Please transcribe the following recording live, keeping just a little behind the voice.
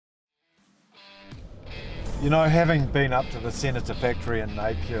You know, having been up to the Senator factory in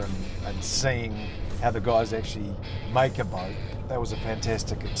Napier and seeing how the guys actually make a boat, that was a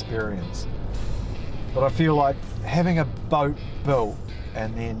fantastic experience. But I feel like having a boat built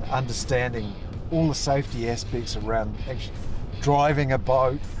and then understanding all the safety aspects around actually driving a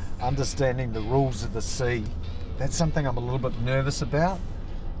boat, understanding the rules of the sea, that's something I'm a little bit nervous about.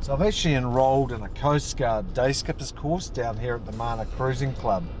 So I've actually enrolled in a Coastguard Day Skippers Course down here at the Mana Cruising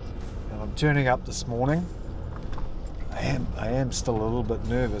Club. And I'm turning up this morning. I am still a little bit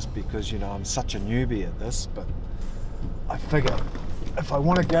nervous because, you know, I'm such a newbie at this, but I figure if I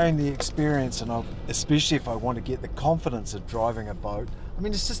want to gain the experience, and especially if I want to get the confidence of driving a boat, I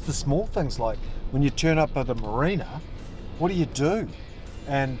mean, it's just the small things like when you turn up at a marina, what do you do?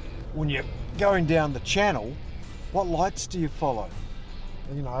 And when you're going down the channel, what lights do you follow?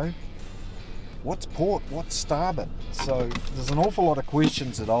 You know, what's port, what's starboard? So there's an awful lot of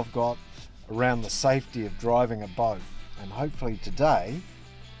questions that I've got around the safety of driving a boat. And hopefully today,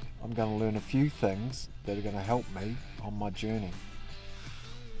 I'm going to learn a few things that are going to help me on my journey.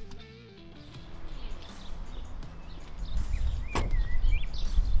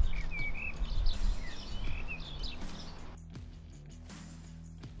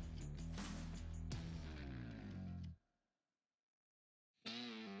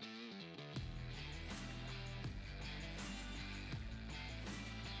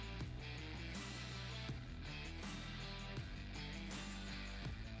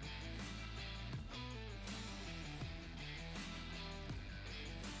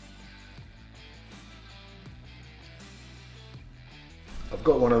 I've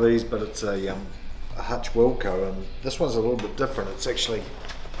got one of these, but it's a Hutch Wilco, and this one's a little bit different. It's actually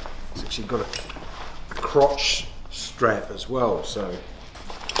got a crotch strap as well, so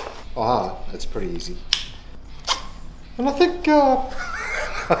it's pretty easy. And I think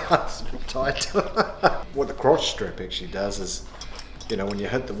it's a bit tight. What the crotch strap actually does is, you know, when you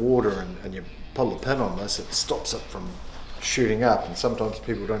hit the water and you pull the pin on this, it stops it from shooting up, and sometimes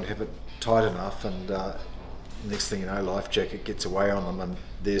people don't have it tight enough, and next thing you know, life jacket gets away on them and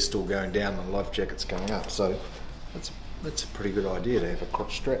they're still going down and the life jacket's going up. So that's a pretty good idea to have a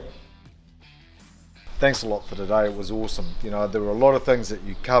crotch strap. Thanks a lot for today, it was awesome. You know, there were a lot of things that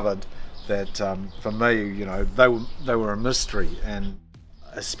you covered that for me, you know, they were a mystery, and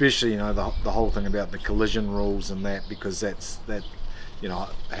especially, you know, the whole thing about the collision rules and that, because that, you know,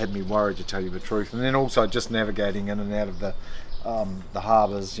 had me worried, to tell you the truth. And then also just navigating in and out of the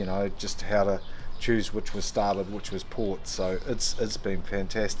harbours, you know, just how to choose which was starboard, which was port. So it's been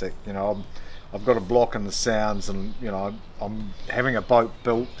fantastic. You know, I've got a block in the Sounds, and you know, I'm having a boat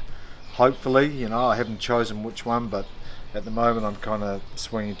built, hopefully. You know, I haven't chosen which one, but at the moment I'm kind of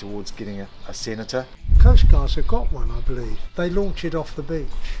swinging towards getting a Senator. Coast Guards have got one, I believe. They launch it off the beach.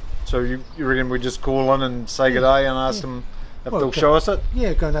 So you reckon we just call in and say good day and ask them if they'll show us it?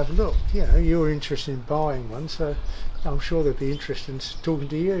 Yeah, go and have a look. You know, you're interested in buying one, so I'm sure they'd be interested in talking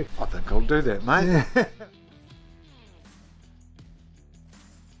to you. I think I'll do that, mate. Yeah.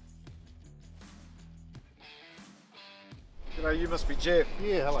 G'day, you must be Jeff.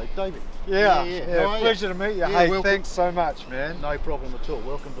 Yeah, hello, David. Yeah, yeah. Pleasure to meet you. Yeah, hey, welcome. Thanks so much, man. No problem at all.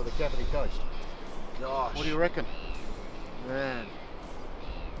 Welcome to the Kāpiti Coast. Gosh. What do you reckon? Man.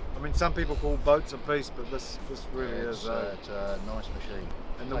 I mean, some people call boats a beast, but this really is. It's a nice machine.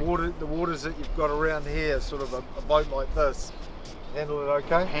 And the waters that you've got around here, sort of a boat like this, handle it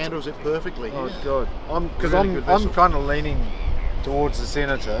okay? Handles it perfectly. Oh, yeah. good. Because Really I'm kind of leaning towards the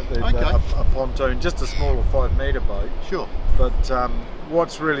Senator, a pontoon, just a smaller 5 metre boat. Sure. But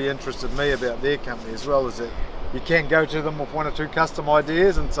what's really interested me about their company as well is that you can go to them with 1 or 2 custom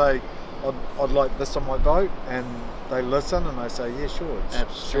ideas and say, I'd like this on my boat, and they listen and they say, yeah, sure,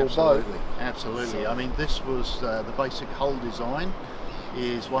 it's your boat. Absolutely. I mean, this was the basic hull design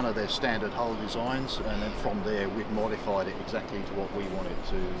is one of their standard hull designs, and then from there we've modified it exactly to what we wanted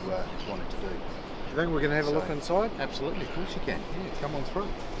to do. You think we can have a look inside? Absolutely, of course you can. Yeah, come on through.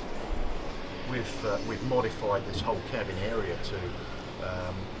 We've modified this whole cabin area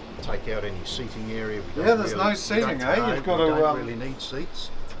to take out any seating area. There's no seating, eh? You've got to. Don't really need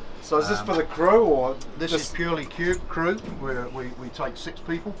seats. So is this for the crew, or this is purely crew? Where we take 6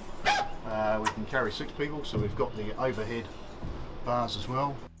 people. We can carry 6 people, so we've got the overhead bars as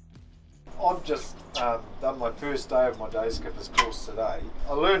well. I've just done my first day of my Day Skippers course today.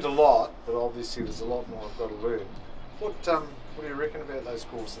 I learned a lot, but obviously there's a lot more I've got to learn. What do you reckon about those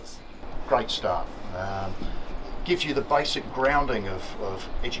courses? Great start. Gives you the basic grounding of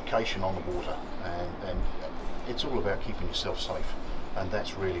education on the water, and it's all about keeping yourself safe, and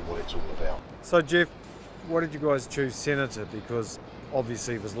that's really what it's all about. So Jeff, why did you guys choose Senator? Because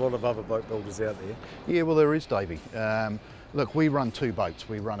obviously there's a lot of other boat builders out there. Yeah, well there is, Davey. Look, we run two boats.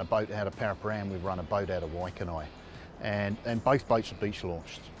 We run a boat out of Paraparaumu, we run a boat out of Waikanae, and both boats are beach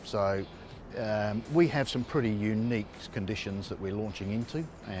launched. So we have some pretty unique conditions that we're launching into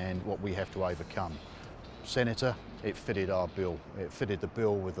and what we have to overcome. Senator, it fitted our bill. It fitted the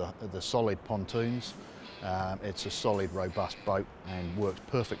bill with the solid pontoons. It's a solid, robust boat and works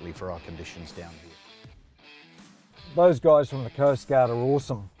perfectly for our conditions down here. Those guys from the Coast Guard are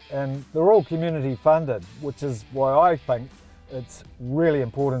awesome, and they're all community funded, which is why I think it's really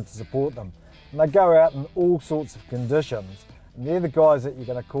important to support them. And they go out in all sorts of conditions, and they're the guys that you're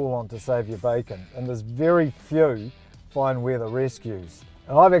going to call on to save your bacon, and there's very few fine weather rescues.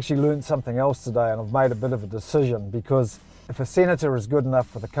 And I've actually learned something else today, and I've made a bit of a decision, because if a Senator is good enough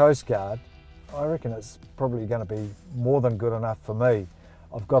for the Coast Guard, I reckon it's probably going to be more than good enough for me.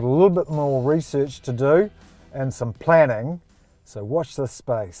 I've got a little bit more research to do and some planning, so watch this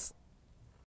space.